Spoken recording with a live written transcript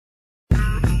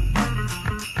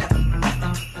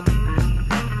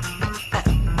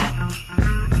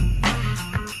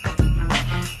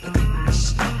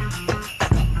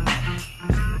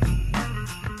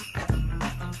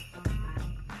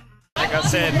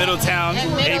said Middletown,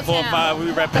 845, we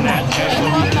repping that.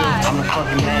 I'm a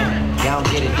fucking man. Y'all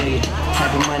get it, do you?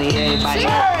 Type of money, everybody.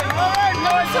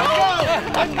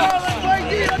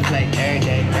 Play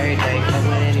every day, fuck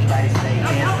what anybody say.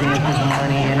 Can't see it 'cause the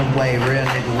money in the way. Real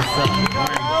nigga, what's up?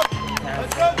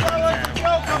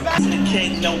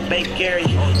 Cake, no bake, Gary.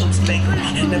 Looks bakery.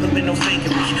 Never been no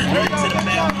fakery. Learn to the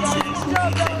balcony.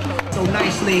 So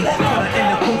nicely, in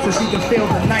the coupe so she can feel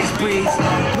the nice breeze.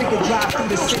 We can drive through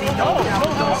the city, no doubt,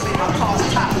 but don't say my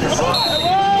car's topless.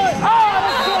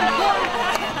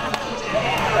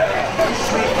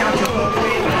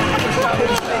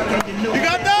 You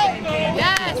got that?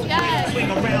 Yes, yes.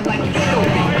 Swing around like a show.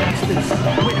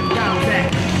 With them down back.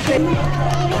 It's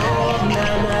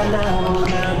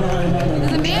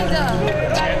Amanda.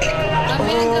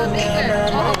 Amanda Baker.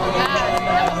 Oh my God.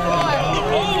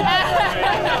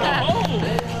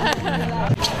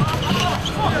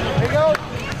 There you go.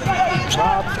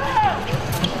 Bob.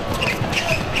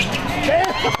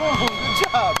 Damn. Good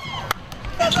job.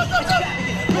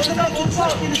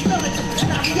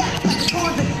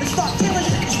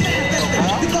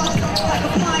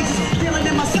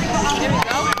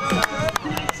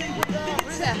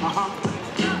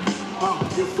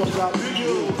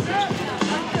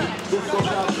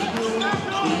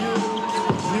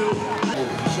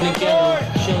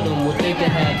 Show them what they can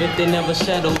have if they never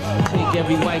settle. Take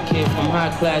every white kid from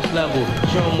high class level.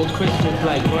 Show them what Christians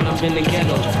like, run up in the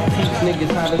ghetto. Teach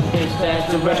niggas how to stay stash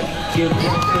the rap. Give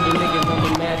voice to the niggas on the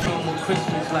mad. Show them what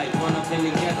Christians like, run up in the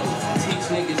ghetto. Teach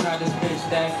niggas how to stay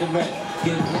stash the rap.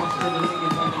 Give voice to the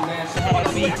niggas on the mad.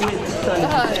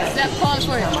 Step pause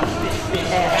for you.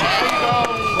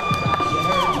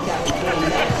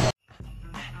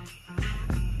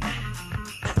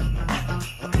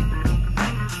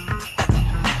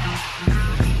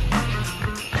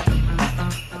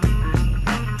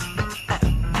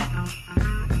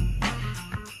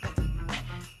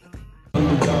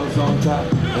 On top,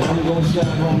 and I'm gonna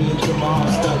shine on me until my heart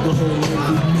stop. Go ahead and live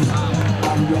with me.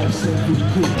 I'm rap simply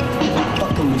quick.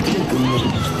 Fuck em and take em with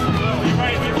it.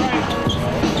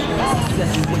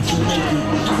 Success is what you make it.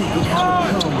 Take it how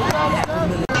it comes.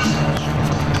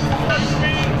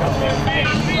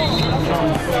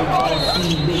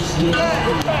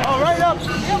 All right up.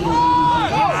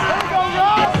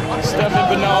 Stefan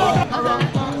Bonneau.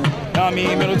 I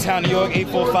mean, Middletown, New York,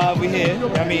 845, we here.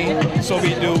 I mean, so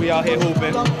we do, we out here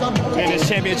hooping. In this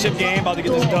championship game, about to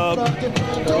get this dub.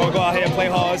 We're gonna go out here and play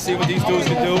hard, see what these dudes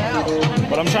can do.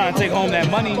 But I'm trying to take home that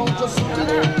money. It's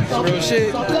real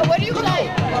shit. So what do you play?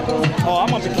 Oh,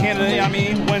 I'm up in Canada, I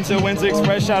mean, Windsor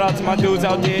Express. Shout out to my dudes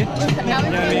out there. You know what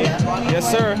I mean? Yes,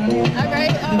 sir. All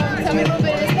right, tell me a little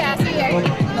bit of this past year.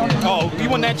 Oh, we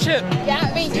won that chip. Yeah,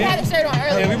 I mean, you had a shirt on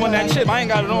earlier. Yeah, we won that chip. I ain't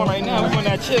got it on right now. We won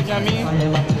that chip, you know what I mean?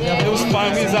 Yeah. It was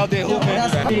fun. We was out there hooping.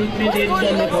 I'm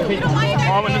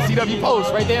in the CW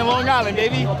Post, right there in Long Island,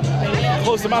 baby.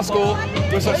 Close to my school.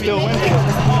 Which I still win.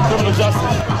 Criminal justice.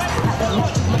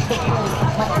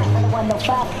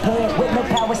 With no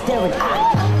power steering.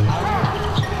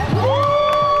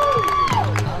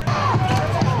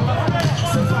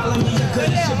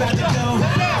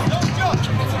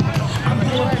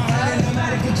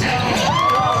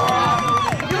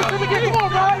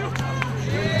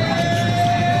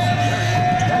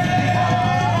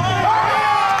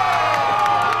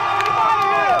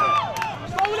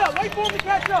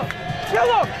 Kill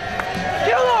him!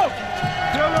 Kill him!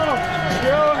 Kill him!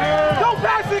 Kill him! Don't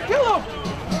pass it! Kill him!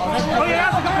 Oh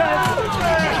yeah, that's a good pass!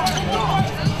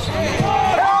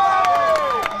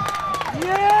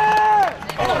 Yeah!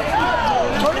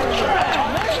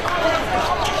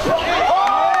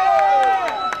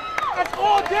 That's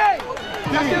all day!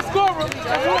 That's your scorer!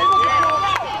 That's all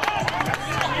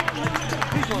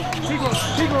he goes!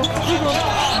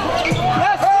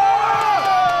 Yes!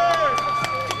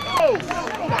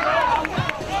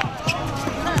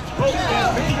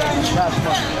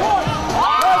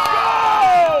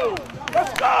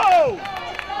 Let's go!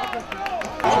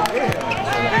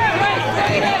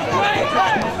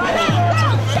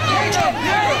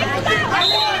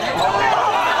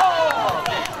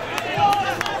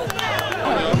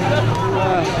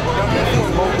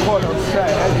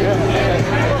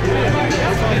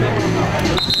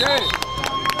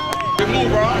 Good move,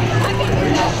 bro.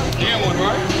 Damn one,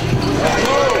 right?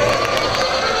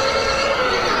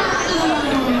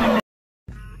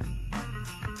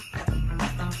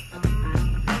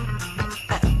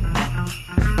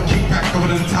 Over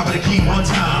to the top of the key one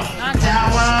time.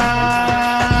 Down.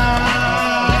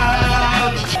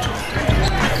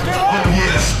 Oh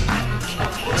yes.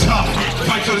 Tough.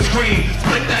 Fight to the screen.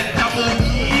 Split that double.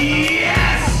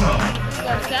 Yes.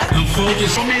 I'm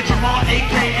focused. Lamar,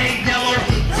 aka Yellow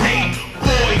Tape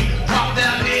Boy. Drop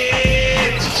down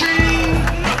here. Stream.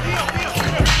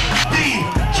 D.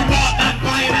 Jamal not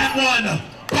buying that one.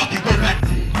 Fuck it, go back.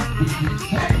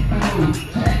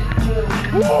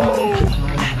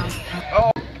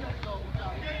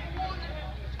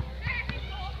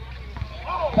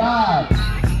 Five,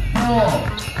 4,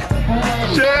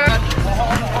 3,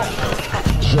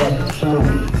 Jet blue.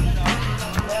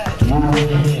 Move in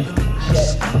here.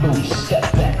 Jet blue. Step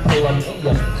back, pull up in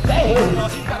your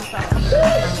face.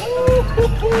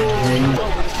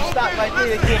 Stop right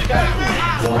there, kid.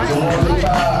 125.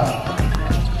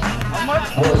 How much?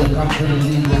 Boy, come to the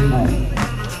lead and move.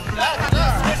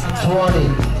 20.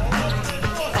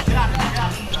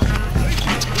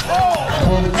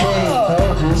 15,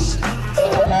 told you.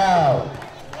 Now,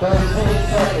 13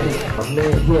 seconds. My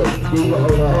man, good. Give it a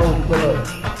hold, pull up.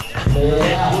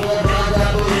 Man, out.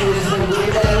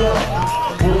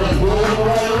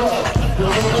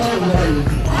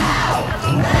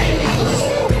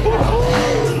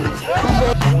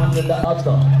 One to the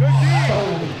other.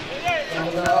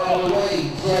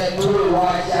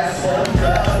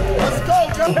 Let's go,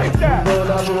 Joe. Take that.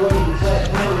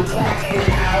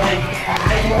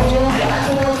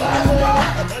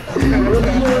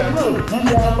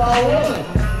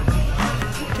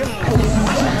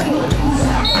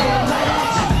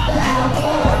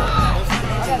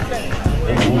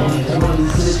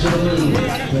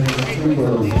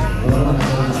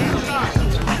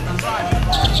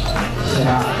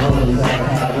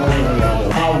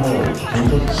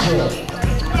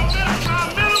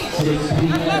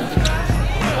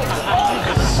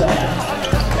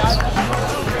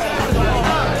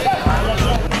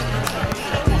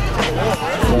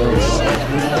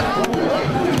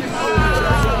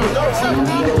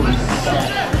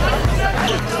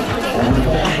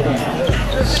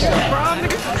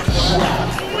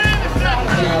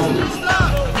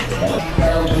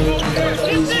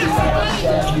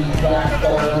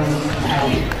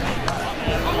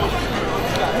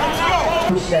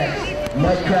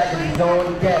 Nutcrackers is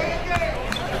on deck.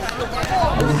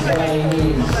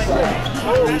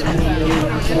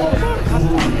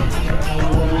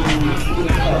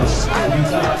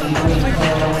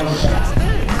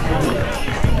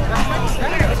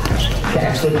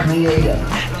 That's the creator.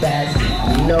 That's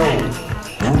no.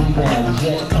 Rebound,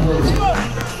 jet blue.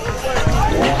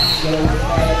 Watch your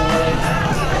head.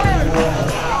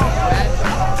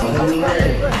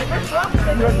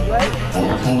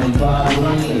 125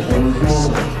 wins,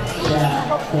 shot,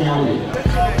 counted.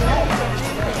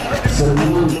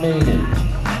 Salute meaning.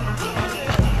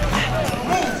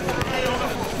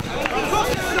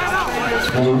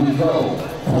 Here we go.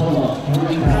 Pull up,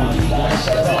 3 points, gotta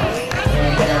shut up.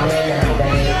 Hand down,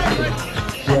 baby.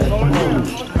 Jet blue.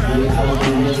 Yeah, I was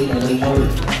ready to the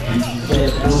work.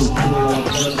 Jet blue, pull up,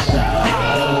 shot.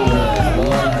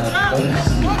 Oh, let's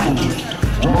see.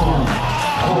 1,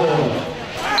 4.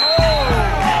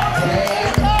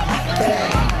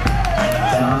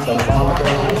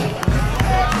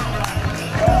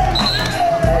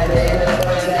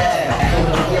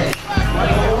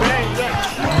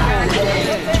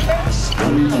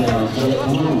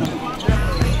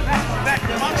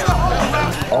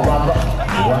 Oh my God,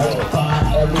 right five,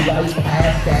 everybody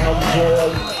pass down,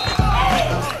 boys.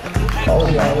 Oh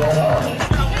yeah, yeah.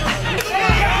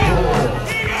 4,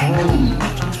 3,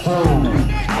 2,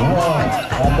 1.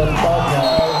 At the buzzer,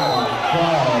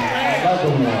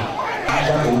 another one.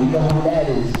 We know who that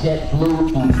is. Jet blue,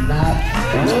 do not.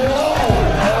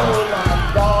 Oh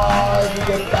my God, you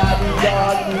the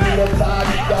bodyguard, you the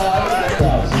bodyguard.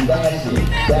 See, that's it.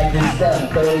 Back in 7,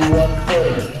 31.